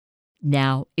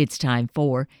Now it's time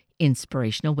for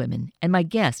Inspirational Women, and my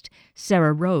guest,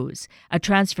 Sarah Rose, a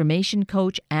transformation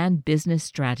coach and business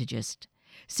strategist.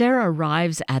 Sarah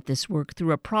arrives at this work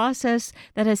through a process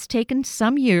that has taken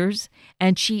some years,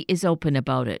 and she is open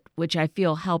about it, which I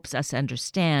feel helps us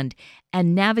understand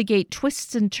and navigate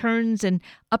twists and turns and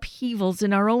upheavals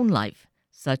in our own life,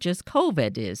 such as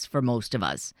COVID is for most of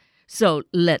us. So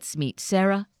let's meet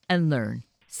Sarah and learn.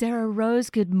 Sarah Rose,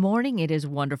 good morning. It is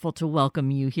wonderful to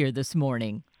welcome you here this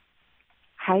morning.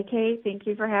 Hi, Kate. Thank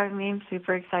you for having me. I'm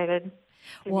super excited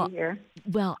to be here.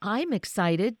 Well, I'm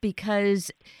excited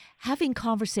because having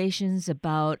conversations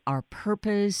about our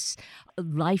purpose,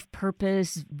 life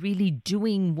purpose, really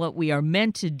doing what we are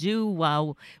meant to do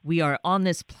while we are on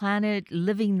this planet,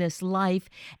 living this life,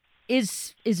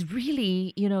 is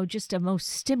really, just a most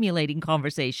stimulating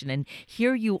conversation. And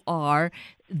here you are.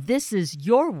 This is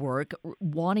your work,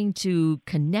 wanting to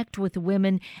connect with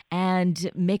women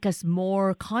and make us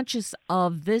more conscious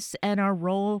of this and our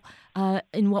role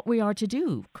in what we are to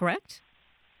do, correct?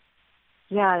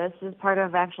 Yeah, this is part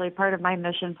of my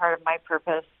mission, part of my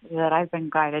purpose that I've been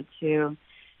guided to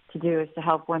do is to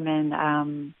help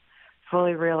women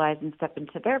fully realize and step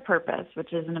into their purpose,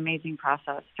 which is an amazing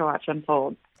process to watch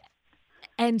unfold.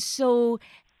 And so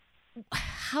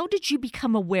how did you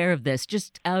become aware of this,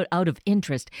 just out of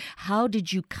interest? How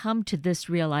did you come to this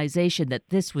realization that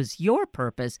this was your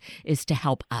purpose, is to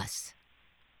help us?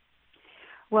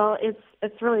 Well,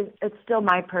 it's still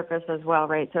my purpose as well,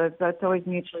 right? So it's always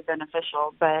mutually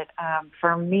beneficial. But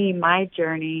for me, my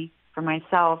journey, for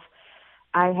myself,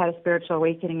 I had a spiritual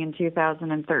awakening in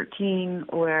 2013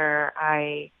 where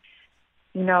I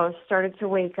started to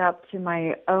wake up to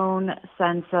my own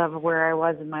sense of where I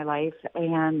was in my life.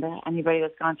 And anybody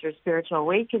that's gone through a spiritual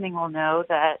awakening will know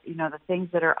that, the things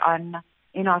that are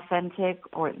inauthentic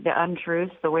or the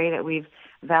untruths, the way that we've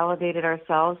validated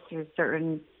ourselves through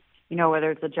certain,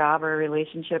 whether it's a job or a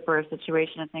relationship or a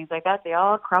situation and things like that, they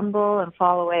all crumble and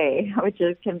fall away, which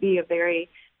can be a very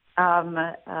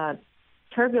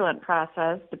turbulent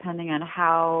process depending on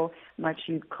how much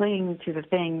you cling to the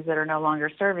things that are no longer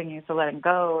serving you. So letting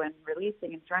go and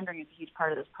releasing and surrendering is a huge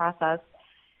part of this process.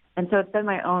 And so it's been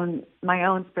my own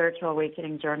spiritual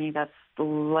awakening journey that's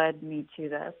led me to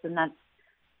this. And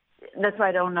that's why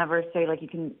I don't ever say you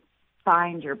can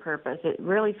find your purpose. It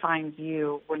really finds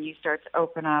you when you start to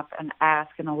open up and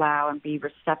ask and allow and be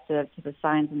receptive to the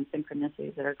signs and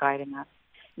synchronicities that are guiding us,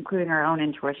 including our own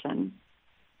intuition.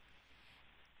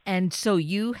 And so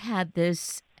you had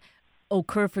this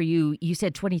occur for you, you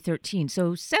said 2013,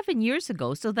 so 7 years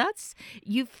ago. So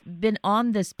you've been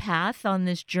on this path, on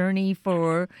this journey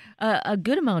for a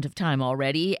good amount of time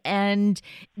already. And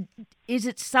is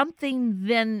it something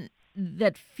then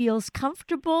that feels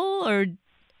comfortable, or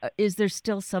is there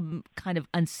still some kind of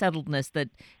unsettledness that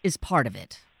is part of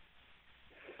it?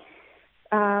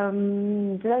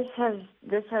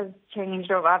 This has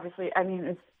changed. Obviously,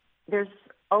 there's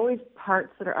always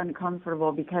parts that are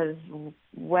uncomfortable because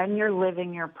when you're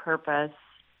living your purpose,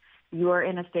 you are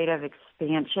in a state of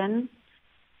expansion.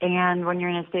 And when you're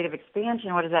in a state of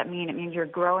expansion, what does that mean? It means you're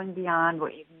growing beyond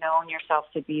what you've known yourself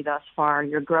to be thus far.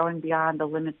 You're growing beyond the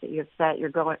limits that you have set.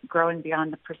 You're growing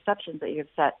beyond the perceptions that you have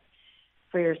set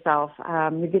for yourself.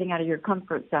 You're getting out of your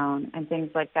comfort zone and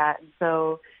things like that. And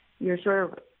so you're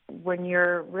when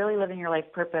you're really living your life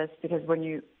purpose, because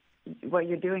what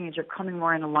you're doing is you're coming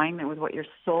more in alignment with what your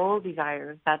soul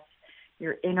desires. That's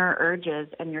your inner urges,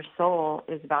 and your soul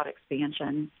is about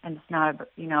expansion. And it's not,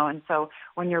 and so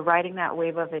when you're riding that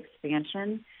wave of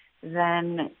expansion,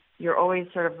 then you're always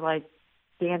sort of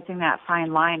dancing that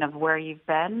fine line of where you've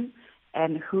been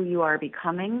and who you are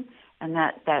becoming. And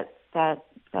that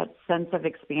sense of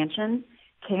expansion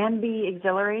can be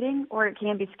exhilarating or it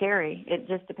can be scary. It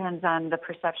just depends on the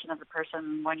perception of the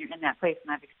person when you're in that place,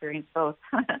 and I've experienced both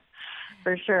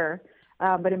for sure.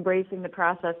 But embracing the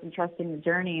process and trusting the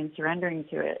journey and surrendering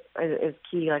to it is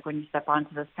key. When you step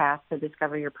onto this path to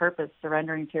discover your purpose,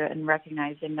 surrendering to it and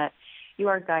recognizing that you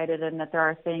are guided and that there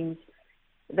are things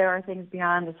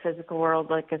beyond this physical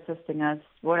world assisting us,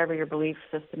 whatever your belief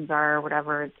systems are or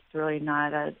whatever. It's really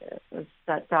not a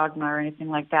set dogma or anything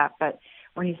like that. But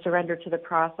when you surrender to the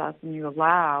process and you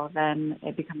allow, then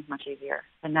it becomes much easier.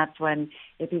 And that's when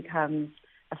it becomes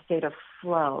a state of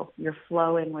flow. You're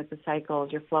flowing with the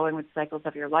cycles. You're flowing with the cycles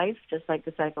of your life, just like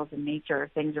the cycles in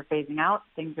nature. Things are phasing out.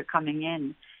 Things are coming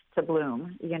in to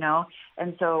bloom,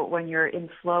 And so when you're in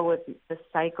flow with the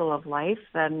cycle of life,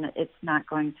 then it's not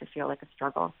going to feel like a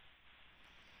struggle.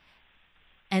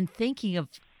 And thinking of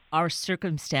our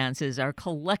circumstances, our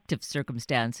collective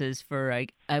circumstances for,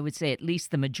 I would say, at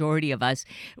least the majority of us,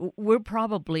 we're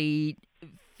probably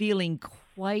feeling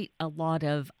quite a lot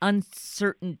of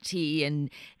uncertainty and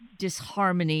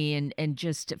disharmony and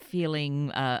just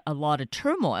feeling a lot of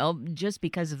turmoil just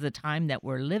because of the time that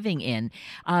we're living in.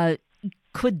 Uh,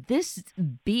 could this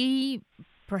be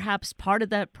perhaps part of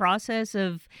that process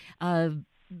of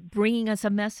bringing us a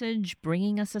message,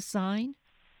 bringing us a sign?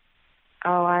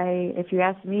 Oh, if you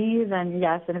ask me, then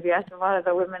yes. And if you ask a lot of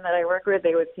the women that I work with,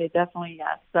 they would say definitely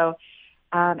yes. So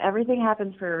everything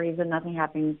happens for a reason. Nothing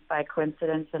happens by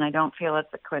coincidence. And I don't feel it's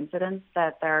a coincidence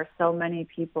that there are so many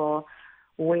people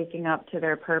waking up to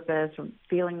their purpose,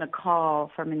 feeling the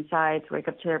call from inside to wake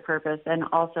up to their purpose, and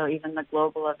also even the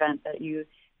global event that you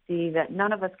see that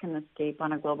none of us can escape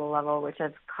on a global level, which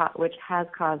has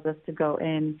caused us to go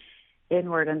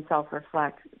inward and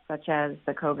self-reflect, such as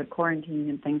the COVID quarantine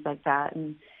and things like that.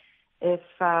 And if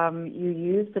you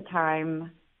use the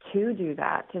time to do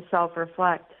that, to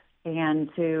self-reflect and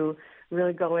to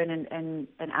really go in and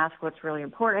ask what's really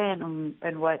important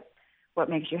and what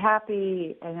makes you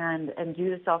happy and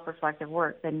do the self-reflective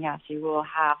work, then yes, you will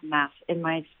have in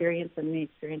my experience and the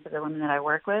experience of the women that I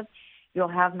work with, you'll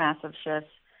have massive shifts.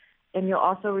 And you'll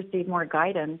also receive more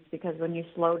guidance because when you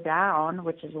slow down,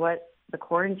 which is what the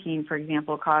quarantine, for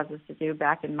example, caused us to do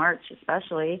back in March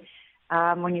especially,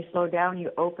 when you slow down,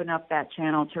 you open up that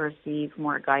channel to receive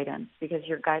more guidance because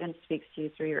your guidance speaks to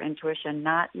you through your intuition,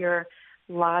 not your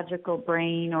logical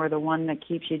brain or the one that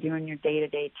keeps you doing your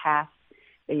day-to-day tasks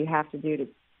that you have to do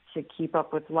to keep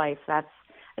up with life. That's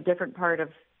a different part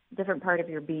of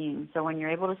your being. So when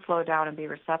you're able to slow down and be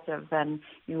receptive, then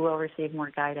you will receive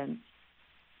more guidance.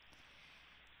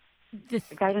 The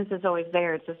guidance is always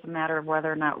there. It's just a matter of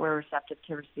whether or not we're receptive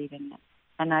to receiving it.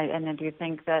 And I do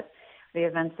think that the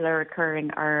events that are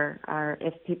occurring are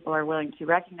if people are willing to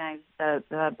recognize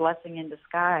the blessing in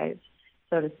disguise,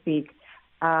 so to speak,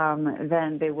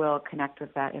 then they will connect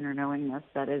with that inner knowingness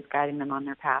that is guiding them on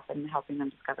their path and helping them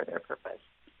discover their purpose.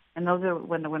 And those are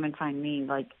when the women find me,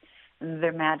 like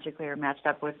they're magically are matched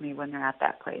up with me when they're at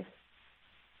that place.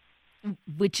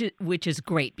 Which is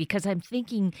great because I'm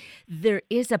thinking there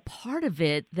is a part of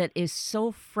it that is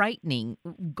so frightening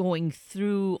going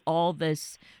through all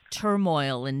this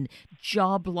turmoil and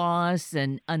job loss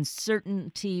and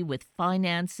uncertainty with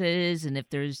finances, and if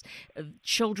there's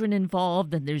children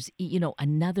involved, then there's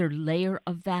another layer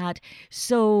of that.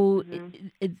 So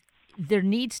there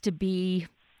needs to be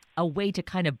a way to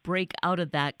kind of break out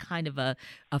of that kind of a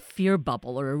fear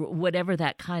bubble or whatever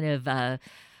that kind of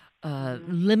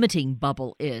limiting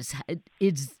bubble is.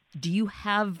 Do you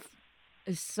have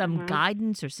some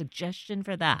guidance or suggestion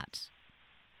for that?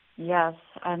 Yes,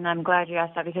 and I'm glad you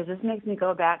asked that because this makes me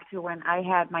go back to when I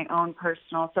had my own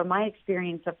personal. So my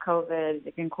experience of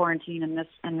COVID in quarantine and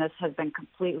this has been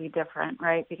completely different,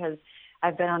 right? Because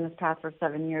I've been on this path for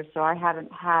 7 years, so I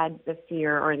haven't had the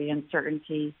fear or the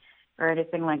uncertainty or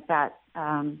anything like that.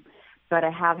 But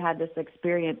I have had this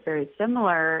experience very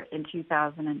similar in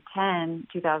 2010,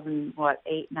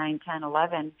 8, 9, 10,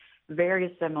 11,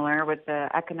 very similar with the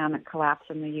economic collapse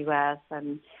in the U.S.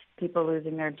 and people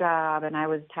losing their job. And I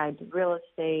was tied to real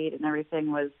estate and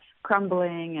everything was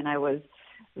crumbling and I was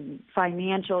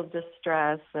financial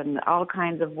distress and all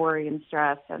kinds of worry and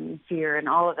stress and fear and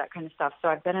all of that kind of stuff. So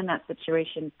I've been in that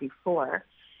situation before.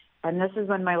 And this is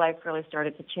when my life really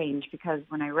started to change because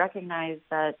when I recognized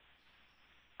that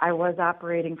I was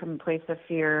operating from a place of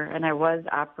fear and I was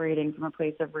operating from a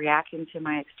place of reacting to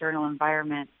my external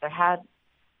environment.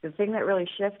 The thing that really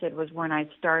shifted was when I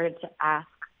started to ask,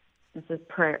 this is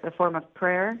prayer, the form of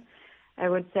prayer, I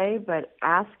would say, but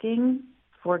asking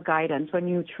for guidance. When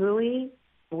you truly,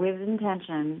 with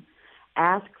intention,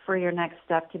 ask for your next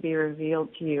step to be revealed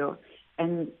to you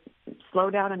and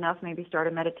slow down enough, maybe start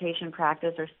a meditation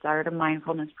practice or start a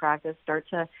mindfulness practice, start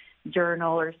to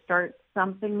journal or start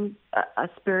something,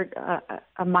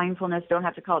 a mindfulness. Don't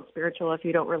have to call it spiritual if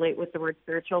you don't relate with the word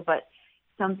spiritual, but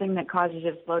something that causes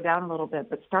you to slow down a little bit.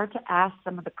 But start to ask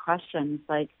some of the questions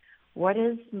like, what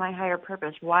is my higher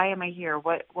purpose? Why am I here?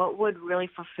 What would really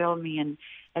fulfill me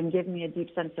and give me a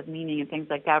deep sense of meaning and things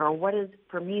like that? Or what is,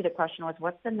 for me, the question was,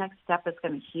 what's the next step that's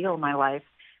going to heal my life?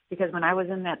 Because when I was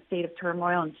in that state of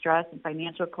turmoil and stress and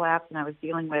financial collapse and I was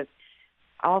dealing with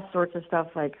all sorts of stuff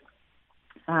like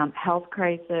health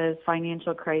crisis,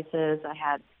 financial crisis. I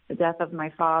had the death of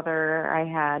my father. I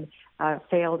had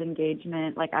failed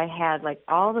engagement. Like I had like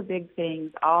all the big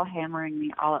things all hammering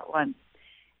me all at once.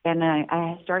 And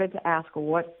I started to ask,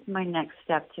 what's my next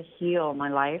step to heal my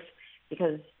life?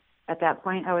 Because at that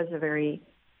point I was a very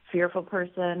fearful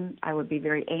person. I would be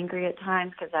very angry at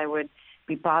times because I would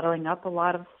be bottling up a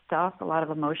lot of stuff, a lot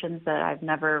of emotions that I've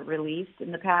never released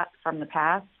in the past, from the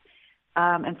past.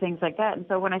 And things like that. And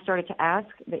so when I started to ask,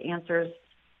 the answers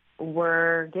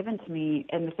were given to me.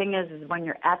 And the thing is when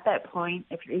you're at that point,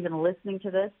 if you're even listening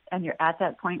to this and you're at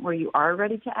that point where you are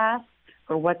ready to ask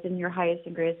for what's in your highest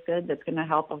and greatest good that's going to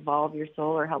help evolve your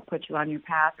soul or help put you on your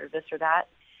path or this or that,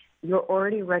 you're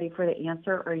already ready for the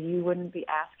answer, or you wouldn't be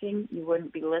asking, you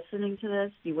wouldn't be listening to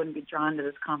this, you wouldn't be drawn to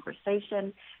this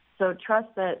conversation. So trust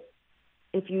that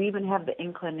if you even have the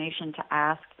inclination to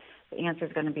ask, the answer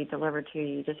is going to be delivered to you.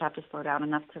 You just have to slow down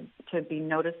enough to be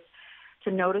noticed,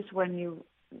 to notice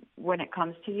when it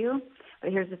comes to you.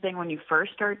 But here's the thing, when you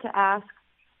first start to ask,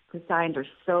 the signs are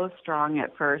so strong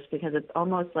at first because it's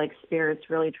almost like Spirit's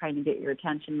really trying to get your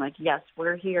attention. Like, yes,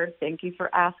 we're here. Thank you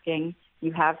for asking.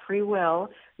 You have free will.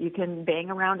 You can bang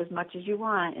around as much as you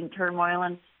want in turmoil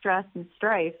and stress and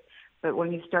strife. But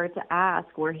when you start to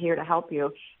ask, we're here to help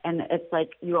you. And it's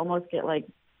like you almost get like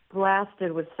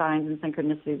blasted with signs and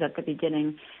synchronicities at the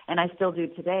beginning. And I still do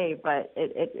today, but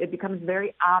it becomes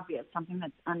very obvious, something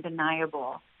that's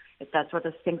undeniable. If that's what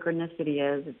the synchronicity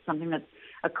is, it's something that's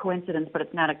a coincidence, but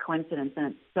it's not a coincidence. And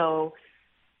it's so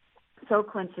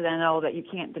coincidental that you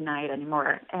can't deny it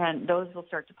anymore. And those will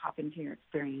start to pop into your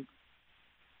experience.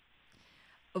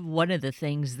 One of the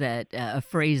things that, a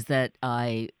phrase that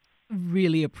I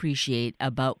really appreciate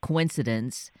about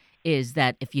coincidence is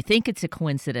that if you think it's a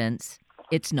coincidence,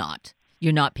 it's not.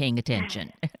 You're not paying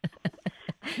attention.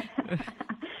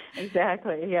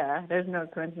 Exactly, yeah. There's no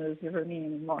coincidence for me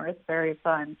anymore. It's very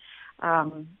fun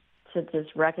to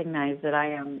just recognize that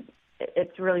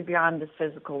it's really beyond this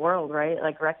physical world, right?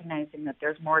 Like recognizing that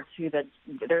there's more to that.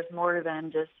 There's more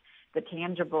than just the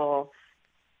tangible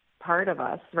part of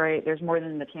us, right? There's more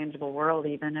than the tangible world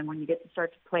even. And when you get to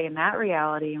start to play in that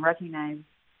reality and recognize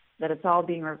that it's all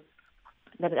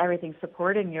that everything's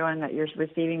supporting you and that you're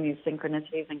receiving these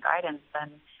synchronicities and guidance,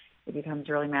 then it becomes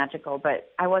really magical.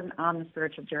 But I wasn't on the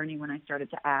spiritual journey when I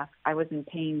started to ask. I was in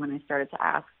pain when I started to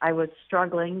ask. I was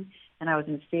struggling and I was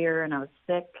in fear and I was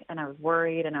sick and I was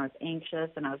worried and I was anxious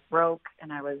and I was broke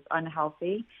and I was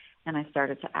unhealthy. And I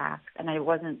started to ask. And I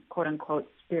wasn't, quote unquote,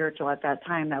 spiritual at that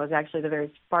time. That was actually the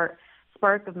very spark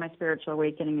of my spiritual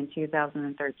awakening in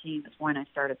 2013 is when I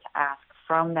started to ask,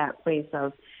 from that place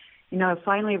of,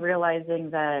 finally realizing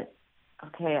that,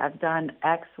 okay, I've done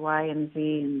X, Y, and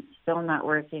Z and still not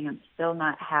working. I'm still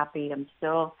not happy. I'm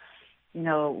still,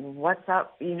 what's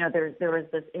up? There was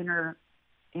this inner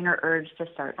urge to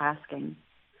start asking.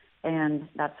 And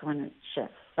that's when it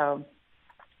shifts. So,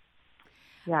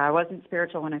 yeah, I wasn't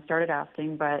spiritual when I started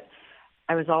asking, but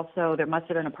I was also, there must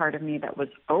have been a part of me that was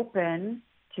open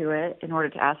to it in order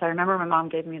to ask. I remember my mom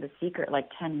gave me The Secret like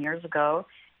 10 years ago,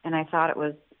 and I thought it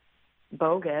was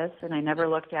bogus, and I never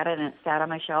looked at it, and it sat on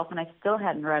my shelf, and I still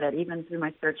hadn't read it, even through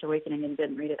my spiritual awakening, and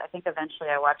didn't read it. I think eventually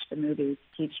I watched the movie to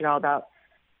teach you all about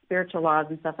spiritual laws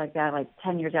and stuff like that, like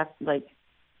 10 years after,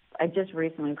 I just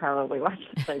recently probably watched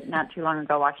it, not too long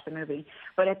ago, watched the movie.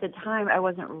 But at the time, I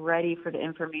wasn't ready for the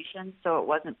information, so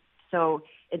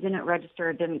it didn't register,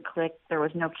 it didn't click, there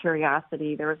was no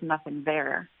curiosity, there was nothing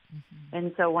there. Mm-hmm.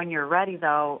 And so when you're ready,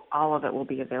 though, all of it will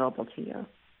be available to you.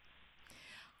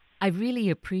 I really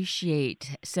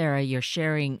appreciate, Sarah, your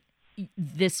sharing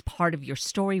this part of your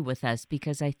story with us,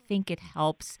 because I think it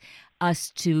helps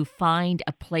us to find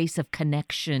a place of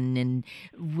connection, and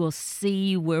we'll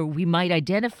see where we might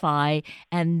identify,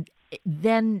 and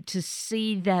then to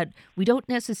see that we don't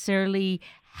necessarily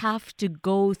have to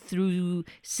go through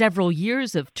several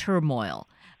years of turmoil.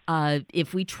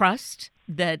 If we trust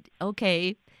that,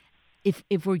 okay,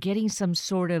 if we're getting some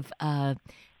sort of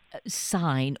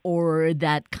sign or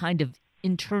that kind of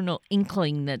internal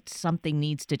inkling that something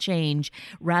needs to change,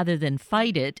 rather than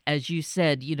fight it, as you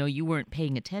said, you weren't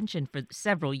paying attention for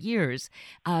several years,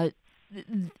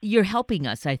 you're helping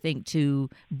us, I think, to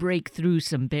break through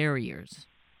some barriers.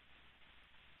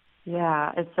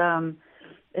 Yeah, it's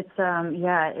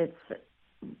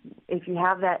if you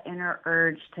have that inner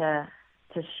urge to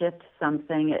shift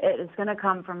something, it's going to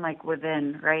come from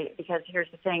within, right? Because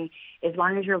here's the thing, as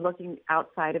long as you're looking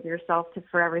outside of yourself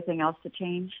for everything else to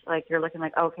change, you're looking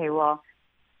okay, well,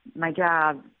 my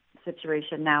job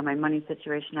situation now, my money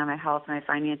situation now, my health, my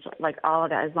financial, all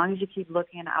of that, as long as you keep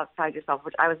looking outside yourself,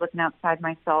 which I was looking outside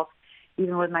myself,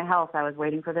 even with my health, I was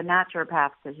waiting for the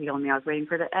naturopath to heal me. I was waiting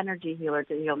for the energy healer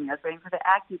to heal me. I was waiting for the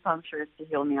acupuncturist to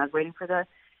heal me. I was waiting for the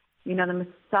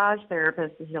massage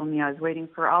therapist to heal me. I was waiting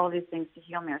for all of these things to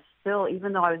heal me. I was still,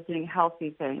 even though I was doing healthy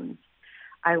things,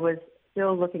 I was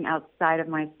still looking outside of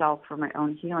myself for my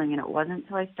own healing. And it wasn't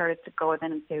until I started to go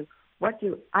within and say,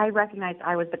 I recognized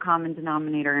I was the common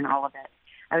denominator in all of it.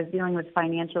 I was dealing with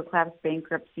financial collapse,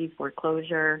 bankruptcy,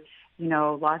 foreclosure,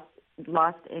 lost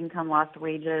income, lost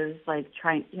wages,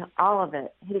 all of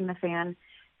it hitting the fan.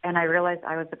 And I realized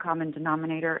I was the common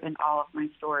denominator in all of my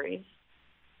stories.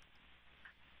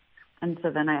 And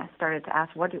so then I started to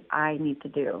ask, what do I need to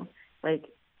do, like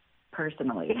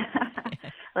personally,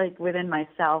 like within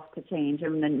myself to change?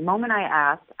 And the moment I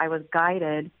asked, I was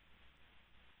guided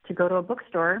to go to a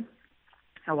bookstore.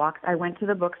 I went to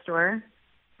the bookstore.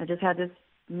 I just had this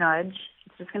nudge.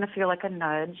 It's just going to feel like a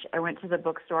nudge. I went to the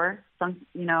bookstore,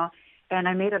 and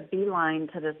I made a beeline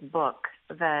to this book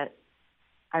that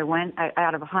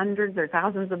out of hundreds or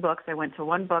thousands of books, I went to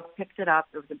one book, picked it up.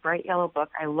 It was a bright yellow book.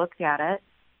 I looked at it.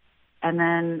 And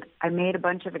then I made a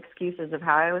bunch of excuses of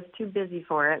how I was too busy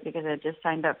for it because I had just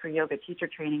signed up for yoga teacher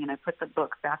training, and I put the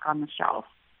book back on the shelf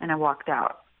and I walked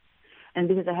out. And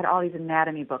because I had all these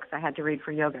anatomy books I had to read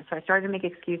for yoga. So I started to make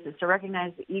excuses. So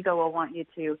recognize the ego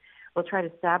will try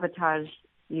to sabotage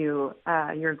you,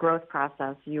 your growth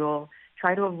process. You'll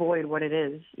try to avoid what it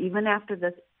is. Even after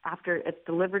it's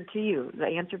delivered to you, the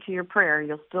answer to your prayer,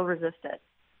 you'll still resist it.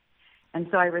 And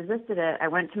so I resisted it. I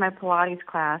went to my Pilates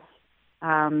class.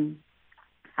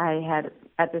 I had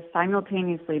at this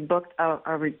simultaneously booked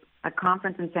a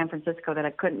conference in San Francisco that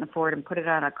I couldn't afford and put it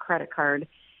on a credit card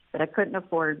that I couldn't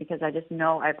afford because I just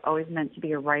know I've always meant to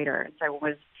be a writer. So I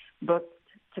was booked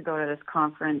to go to this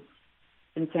conference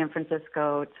in San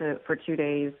Francisco for 2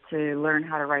 days to learn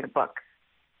how to write a book.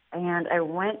 And I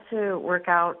went to work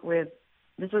out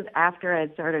this was after I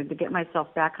had started to get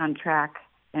myself back on track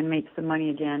and make some money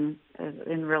again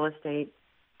in real estate.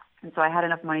 And so I had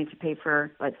enough money to pay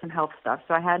for like some health stuff.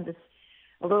 So I had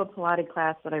a little Pilates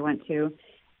class that I went to,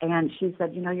 and she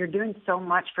said, you're doing so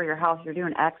much for your health. You're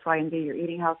doing X, Y, and Z. You're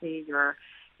eating healthy. You're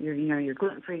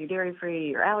gluten-free, you're dairy-free,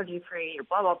 you're allergy-free, you're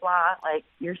blah, blah, blah. Like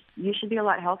you should be a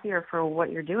lot healthier for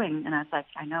what you're doing. And I was like,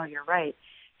 I know, you're right.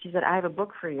 She said, I have a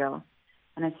book for you.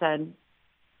 And I said,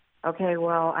 okay,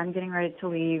 well, I'm getting ready to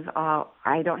leave.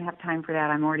 I don't have time for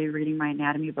that. I'm already reading my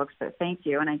anatomy books, but thank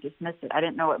you. And I dismissed it. I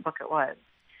didn't know what book it was.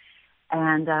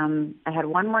 And I had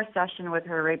one more session with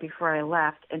her right before I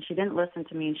left, and she didn't listen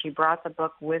to me, and she brought the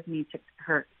book with me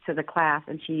to the class,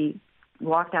 and she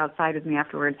walked outside with me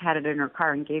afterwards, had it in her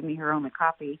car, and gave me her only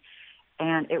copy.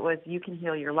 And it was You Can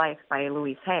Heal Your Life by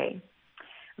Louise Hay.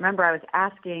 Remember, I was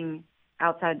asking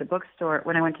outside the bookstore,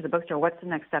 when I went to the bookstore, what's the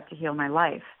next step to heal my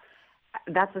life?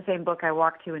 That's the same book I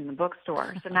walked to in the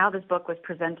bookstore. So now this book was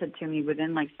presented to me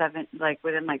within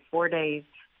 4 days,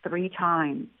 3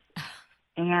 times.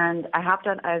 And I hopped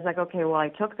on. I was like, okay, well, I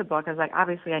took the book. I was like,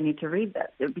 obviously, I need to read this.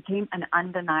 It became an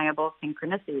undeniable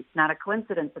synchronicity. It's not a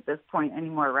coincidence at this point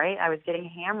anymore, right? I was getting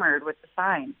hammered with the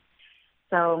signs.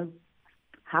 So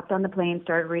hopped on the plane,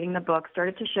 started reading the book,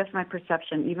 started to shift my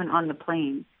perception even on the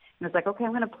plane. And I was like, okay,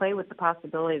 I'm going to play with the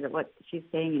possibility that what she's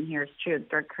saying in here is true and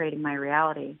start creating my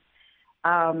reality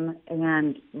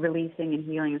and releasing and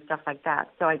healing and stuff like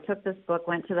that. So I took this book,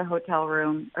 went to the hotel.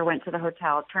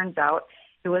 It turns out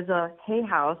it was a Hay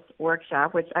House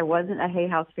workshop, which I wasn't a Hay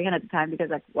House fan at the time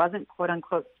because I wasn't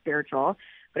quote-unquote spiritual.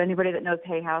 But anybody that knows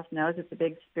Hay House knows it's a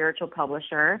big spiritual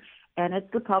publisher. And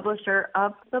it's the publisher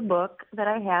of the book that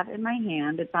I have in my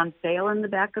hand. It's on sale in the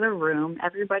back of the room.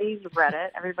 Everybody's read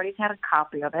it. Everybody's had a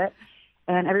copy of it.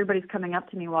 And everybody's coming up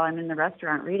to me while I'm in the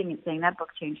restaurant reading it saying, that book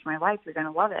changed my life. You're going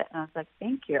to love it. And I was like,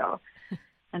 thank you.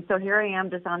 And so here I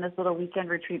am just on this little weekend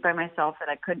retreat by myself that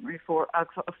I couldn't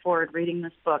afford reading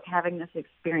this book, having this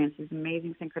experience, these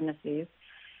amazing synchronicities.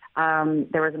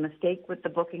 There was a mistake with the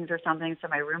bookings or something, so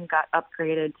my room got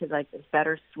upgraded to like this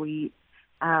better suite.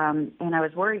 And I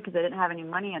was worried because I didn't have any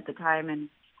money at the time, and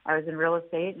I was in real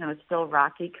estate, and it was still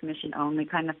rocky, commission only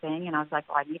kind of thing. And I was like,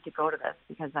 well, I need to go to this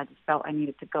because I just felt I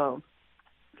needed to go.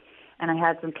 And I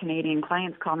had some Canadian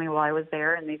clients call me while I was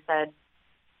there, and they said,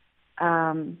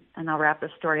 and I'll wrap this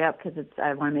story up because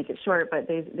I want to make it short, but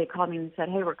they called me and said,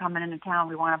 hey, we're coming into town.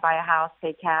 We want to buy a house,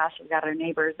 pay cash. We've got our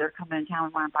neighbors. They're coming in town.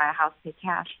 We want to buy a house, pay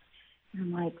cash. And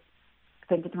I'm like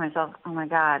thinking to myself, oh, my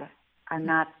God, I'm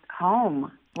not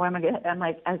home. What am I going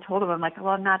to? I told them,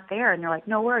 well, I'm not there. And they're like,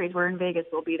 no worries. We're in Vegas.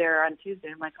 We'll be there on Tuesday.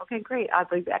 I'm like, okay, great. I'll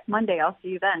be back Monday. I'll see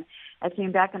you then. I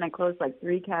came back and I closed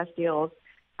 3 cash deals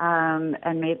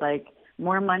and made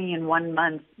more money in 1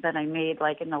 month than I made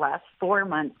in the last 4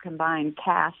 months combined,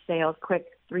 cash sales, quick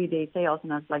 3-day sales.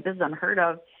 And I was like, this is unheard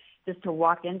of just to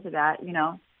walk into that,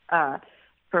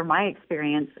 for my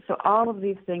experience. So all of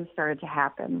these things started to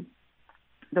happen.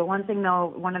 The one thing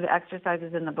though, one of the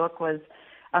exercises in the book was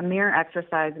a mirror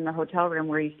exercise in the hotel room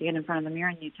where you stand in front of the mirror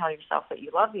and you tell yourself that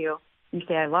you love you. You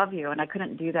say, I love you. And I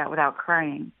couldn't do that without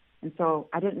crying. And so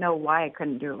I didn't know why I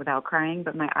couldn't do it without crying,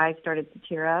 but my eyes started to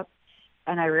tear up.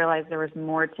 And I realized there was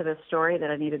more to the story that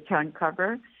I needed to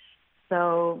uncover.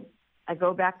 So I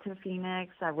go back to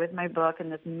Phoenix with my book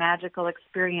and this magical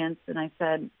experience. And I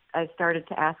said, I started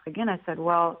to ask again. I said,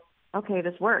 well, okay,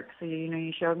 this works. So,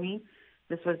 you showed me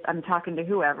I'm talking to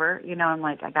whoever, I'm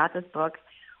like, I got this book.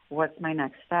 What's my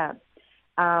next step?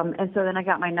 And so then I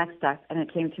got my next step, and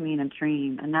it came to me in a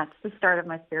dream. And that's the start of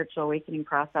my spiritual awakening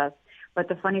process. But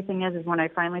the funny thing is when I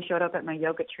finally showed up at my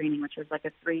yoga training, which was like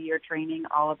a 3-year training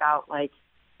all about like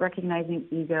recognizing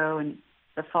ego and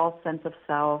the false sense of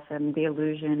self and the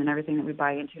illusion and everything that we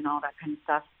buy into and all that kind of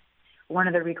stuff, one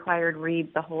of the required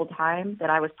reads the whole time that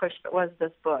I was pushed was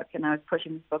this book. And I was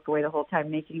pushing this book away the whole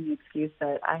time, making the excuse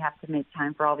that I have to make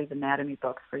time for all these anatomy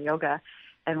books for yoga.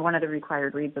 And one of the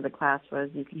required reads of the class was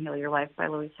You Can Heal Your Life by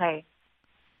Louise Hay.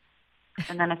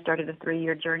 And then I started a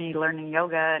 3-year journey learning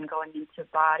yoga and going into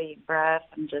body, breath,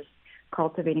 and just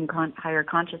cultivating higher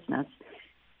consciousness.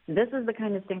 This is the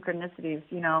kind of synchronicities,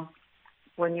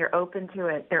 when you're open to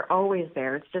it, they're always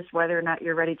there. It's just whether or not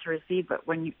you're ready to receive. But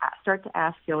when you start to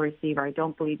ask, you'll receive. Or I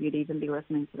don't believe you'd even be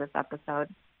listening to this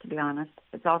episode, to be honest.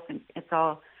 It's all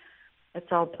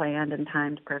planned and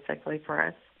timed perfectly for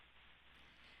us.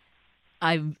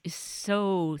 I'm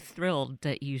so thrilled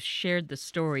that you shared the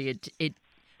story. It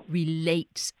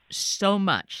relates so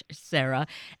much, Sarah.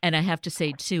 And I have to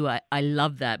say, too, I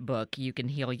love that book, You Can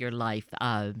Heal Your Life.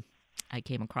 I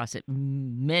came across it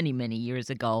many, many years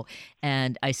ago,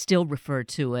 and I still refer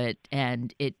to it.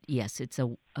 And it's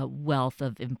a wealth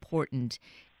of important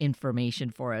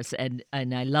information for us. And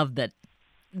I love that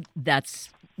that's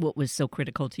what was so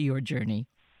critical to your journey.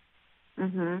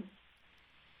 Mm-hmm.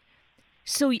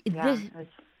 So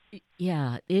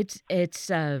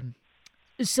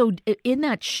so in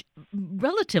that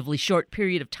relatively short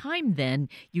period of time, then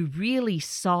you really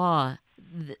saw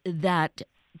that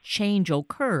change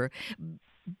occur,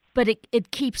 but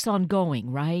it keeps on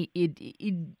going, right?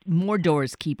 More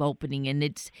doors keep opening, and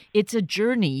it's a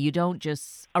journey. You don't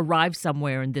just arrive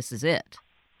somewhere and this is it.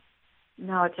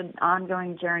 No, it's an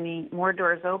ongoing journey. More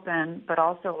doors open, but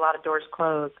also a lot of doors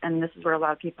close, and this is where a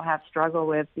lot of people have struggle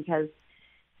with because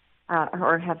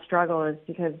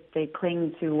they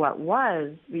cling to what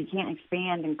was. You can't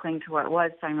expand and cling to what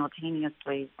was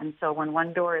simultaneously. And so when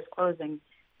one door is closing,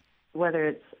 whether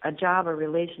it's a job, a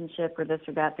relationship, or this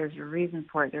or that, there's a reason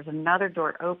for it. There's another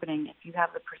door opening. If you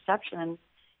have the perception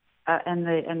and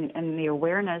the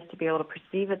awareness to be able to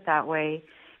perceive it that way,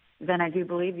 then I do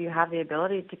believe you have the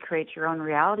ability to create your own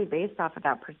reality based off of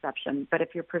that perception. But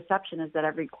if your perception is that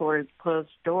every closed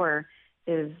door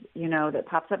is, that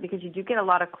pops up, because you do get a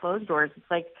lot of closed doors. It's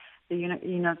like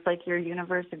it's like your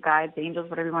universe of guides, angels,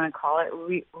 whatever you want to call it,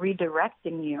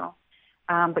 redirecting you.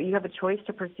 But you have a choice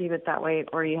to perceive it that way,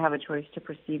 or you have a choice to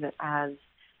perceive it as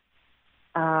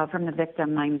from the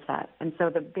victim mindset. And so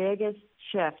the biggest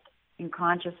shift in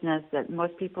consciousness that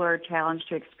most people are challenged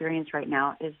to experience right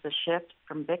now is the shift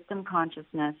from victim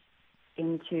consciousness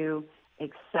into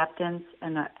acceptance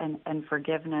and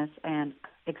forgiveness and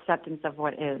acceptance of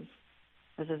what is.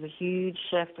 This is a huge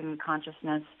shift in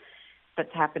consciousness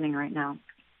that's happening right now.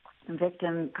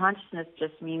 Victim consciousness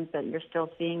just means that you're still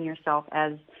seeing yourself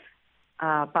as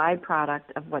a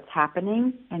byproduct of what's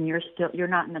happening, and you're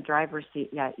not in the driver's seat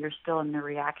yet. You're still in the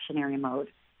reactionary mode.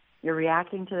 You're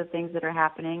reacting to the things that are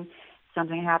happening.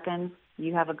 Something happens,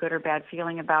 you have a good or bad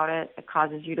feeling about it. It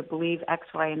causes you to believe X,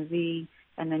 Y, and Z,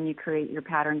 and then you create your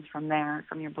patterns from there,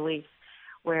 from your beliefs.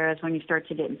 Whereas when you start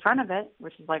to get in front of it,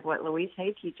 which is like what Louise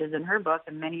Hay teaches in her book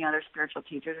and many other spiritual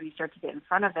teachers, when you start to get in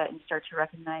front of it and you start to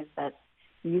recognize that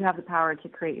you have the power to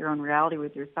create your own reality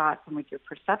with your thoughts and with your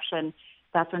perception,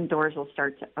 that's when doors will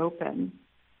start to open.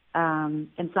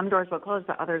 And some doors will close,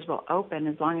 but others will open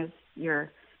as long as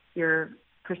you're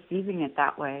perceiving it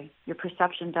that way. Your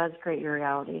perception does create your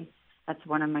reality. That's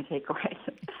one of my takeaways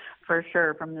for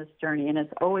sure from this journey. And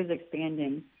it's always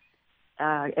expanding,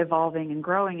 evolving and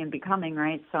growing and becoming,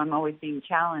 right? So I'm always being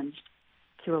challenged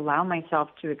to allow myself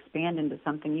to expand into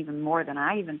something even more than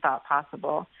I even thought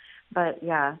possible. But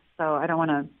yeah, so I don't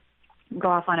want to go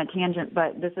off on a tangent,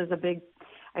 but this is a big,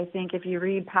 I think if you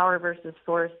read Power versus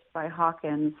Force by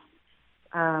Hawkins,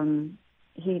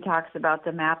 he talks about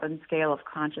the map and scale of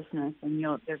consciousness, and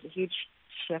there's a huge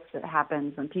shift that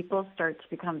happens when people start to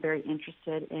become very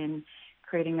interested in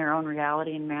creating their own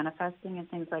reality and manifesting and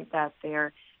things like that.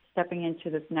 They're stepping into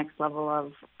this next level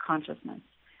of consciousness,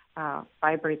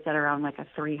 vibrates at around like a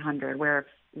 300, where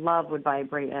love would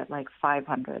vibrate at like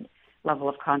 500 level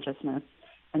of consciousness.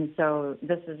 And so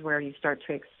this is where you start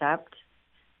to accept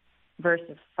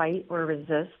versus fight or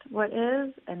resist what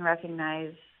is, and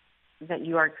recognize that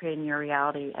you are creating your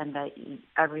reality and that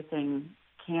everything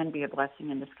can be a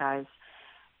blessing in disguise.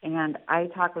 And I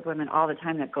talk with women all the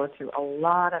time that go through a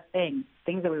lot of things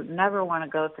that we would never want to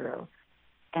go through.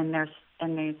 And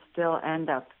and they still end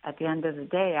up at the end of the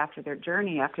day after their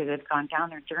journey, after they've gone down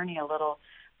their journey a little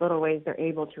ways, they're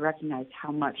able to recognize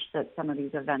how much that some of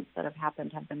these events that have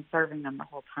happened have been serving them the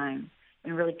whole time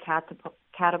and really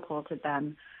catapulted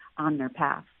them on their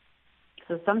path.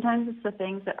 So sometimes it's the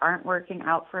things that aren't working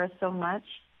out for us so much.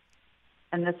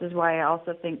 And this is why I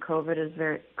also think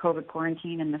COVID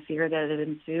quarantine and the fear that it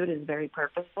ensued is very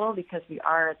purposeful, because we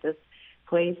are at this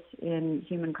place in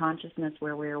human consciousness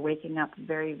where we are waking up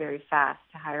very, very fast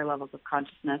to higher levels of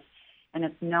consciousness. And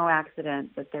it's no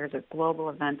accident that there's a global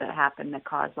event that happened that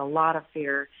caused a lot of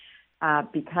fear,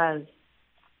 because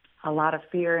a lot of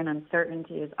fear and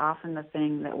uncertainty is often the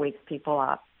thing that wakes people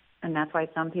up. And that's why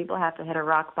some people have to hit a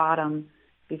rock bottom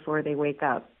before they wake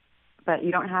up. But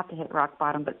you don't have to hit rock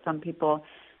bottom, but some people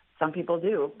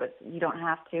do, but you don't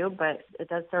have to, but it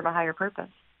does serve a higher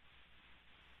purpose.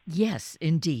 Yes,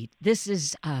 indeed. This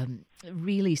is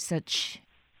really such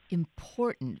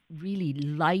important, really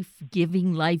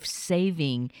life-giving,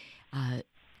 life-saving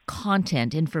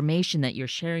content, information that you're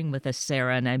sharing with us,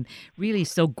 Sarah, and I'm really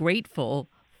so grateful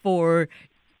for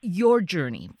your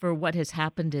journey, for what has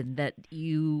happened, and that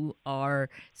you are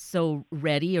so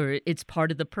ready, or it's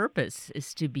part of the purpose,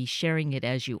 is to be sharing it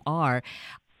as you are.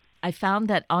 I found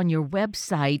that on your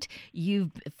website,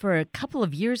 for a couple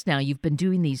of years now, you've been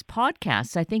doing these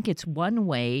podcasts. I think it's one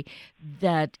way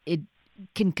that it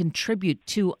can contribute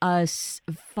to us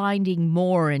finding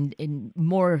more and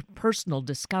more personal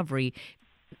discovery,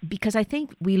 because I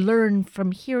think we learn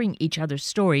from hearing each other's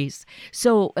stories.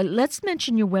 So let's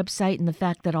mention your website and the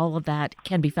fact that all of that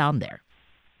can be found there.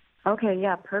 Okay,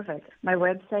 yeah, perfect. My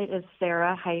website is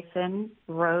sarah-rose.net,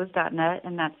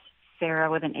 and that's Sarah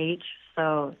with an H,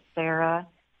 so sarah-rose.net.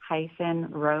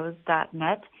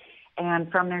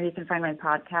 And from there you can find my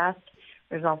podcast.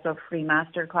 There's also free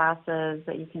master classes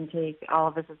that you can take. All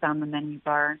of this is on the menu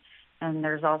bar. And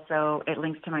there's also, it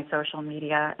links to my social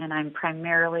media, and I'm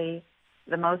primarily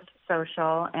the most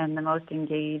social and the most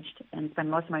engaged and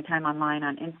spend most of my time online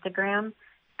on Instagram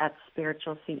at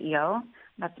Spiritual CEO.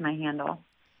 That's my handle.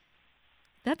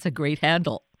 That's a great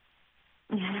handle.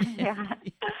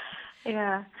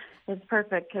 Yeah, it's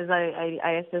perfect because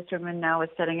I assist women now with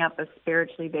setting up a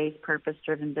spiritually based,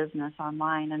 purpose-driven business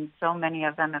online, and so many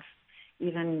of them,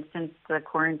 even since the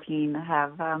quarantine,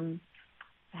 have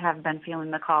been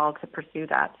feeling the call to pursue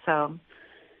that. So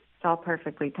it's all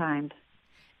perfectly timed.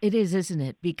 It is, isn't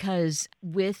it? Because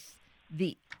with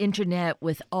the internet,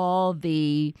 with all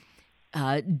the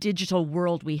digital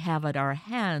world we have at our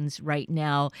hands right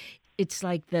now, it's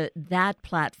like that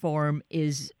platform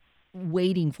is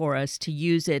waiting for us to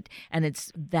use it, and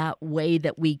it's that way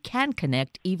that we can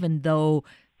connect, even though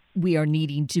we are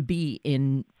needing to be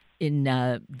in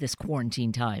this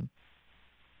quarantine time.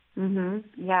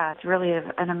 Mm-hmm. Yeah, it's really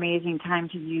an amazing time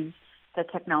to use the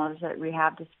technology that we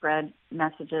have to spread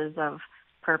messages of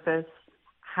purpose,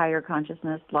 higher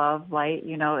consciousness, love, light.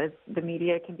 The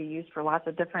media can be used for lots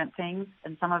of different things,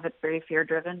 and some of it's very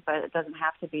fear-driven, but it doesn't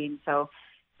have to be. And so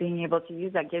being able to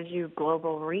use that gives you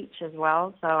global reach as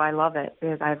well. So I love it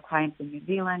because I have clients in New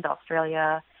Zealand,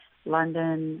 Australia,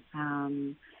 London,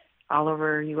 all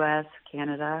over U.S.,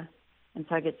 Canada. And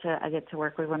so I get to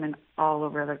work with women all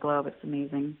over the globe. It's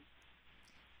amazing.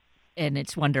 And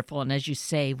it's wonderful. And as you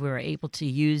say, we're able to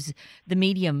use the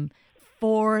medium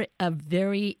for a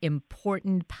very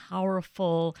important,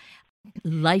 powerful,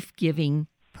 life-giving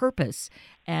purpose.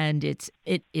 And it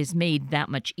is made that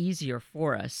much easier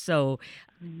for us. So,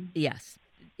 yes,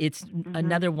 it's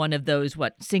another one of those,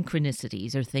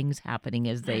 synchronicities or things happening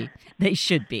as they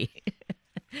should be.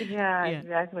 Yeah,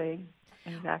 exactly.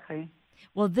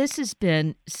 Well, this has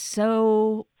been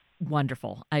so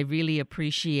wonderful. I really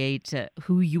appreciate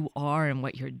who you are and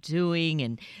what you're doing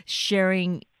and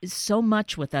sharing so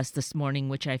much with us this morning,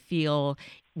 which I feel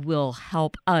will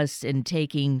help us in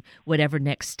taking whatever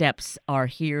next steps are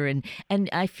here. And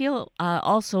I feel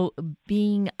also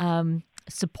being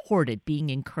supported, being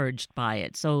encouraged by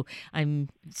it. So I'm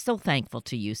so thankful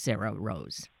to you, Sarah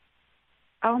Rose.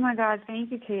 Oh, my God. Thank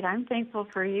you, Kate. I'm thankful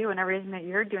for you and everything that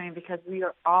you're doing, because we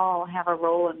all have a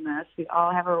role in this. We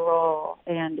all have a role,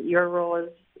 and your role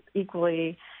is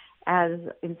equally as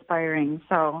inspiring.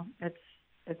 So it's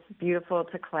beautiful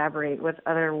to collaborate with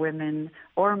other women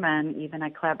or men. Even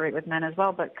I collaborate with men as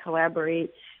well, but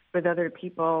collaborate with other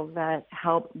people that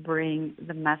help bring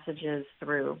the messages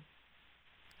through.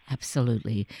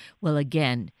 Absolutely. Well,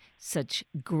 again, such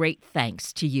great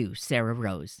thanks to you, Sarah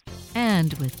Rose.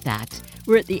 And with that,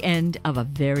 we're at the end of a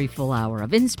very full hour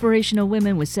of Inspirational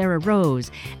Women with Sarah Rose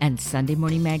and Sunday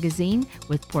Morning Magazine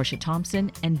with Portia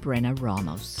Thompson and Brenna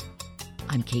Ramos.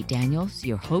 I'm Kate Daniels,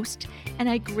 your host, and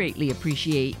I greatly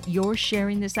appreciate your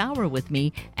sharing this hour with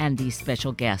me and these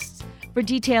special guests. For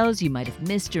details you might have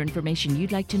missed or information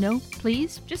you'd like to know,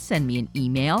 please just send me an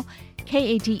email,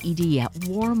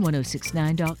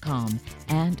 kated@warm1069.com,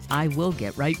 and I will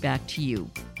get right back to you.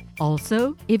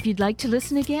 Also, if you'd like to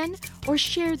listen again or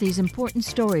share these important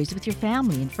stories with your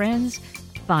family and friends,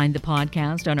 find the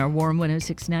podcast on our Warm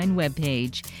 1069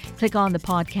 webpage. Click on the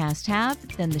podcast tab,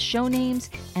 then the show names,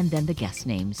 and then the guest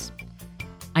names.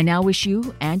 I now wish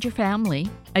you and your family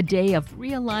a day of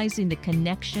realizing the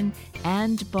connection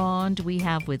and bond we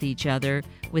have with each other,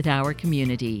 with our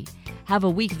community. Have a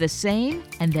week of the same,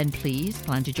 and then please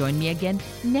plan to join me again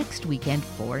next weekend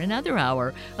for another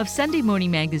hour of Sunday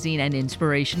Morning Magazine and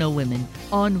Inspirational Women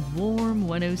on Warm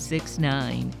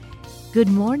 1069. Good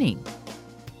morning.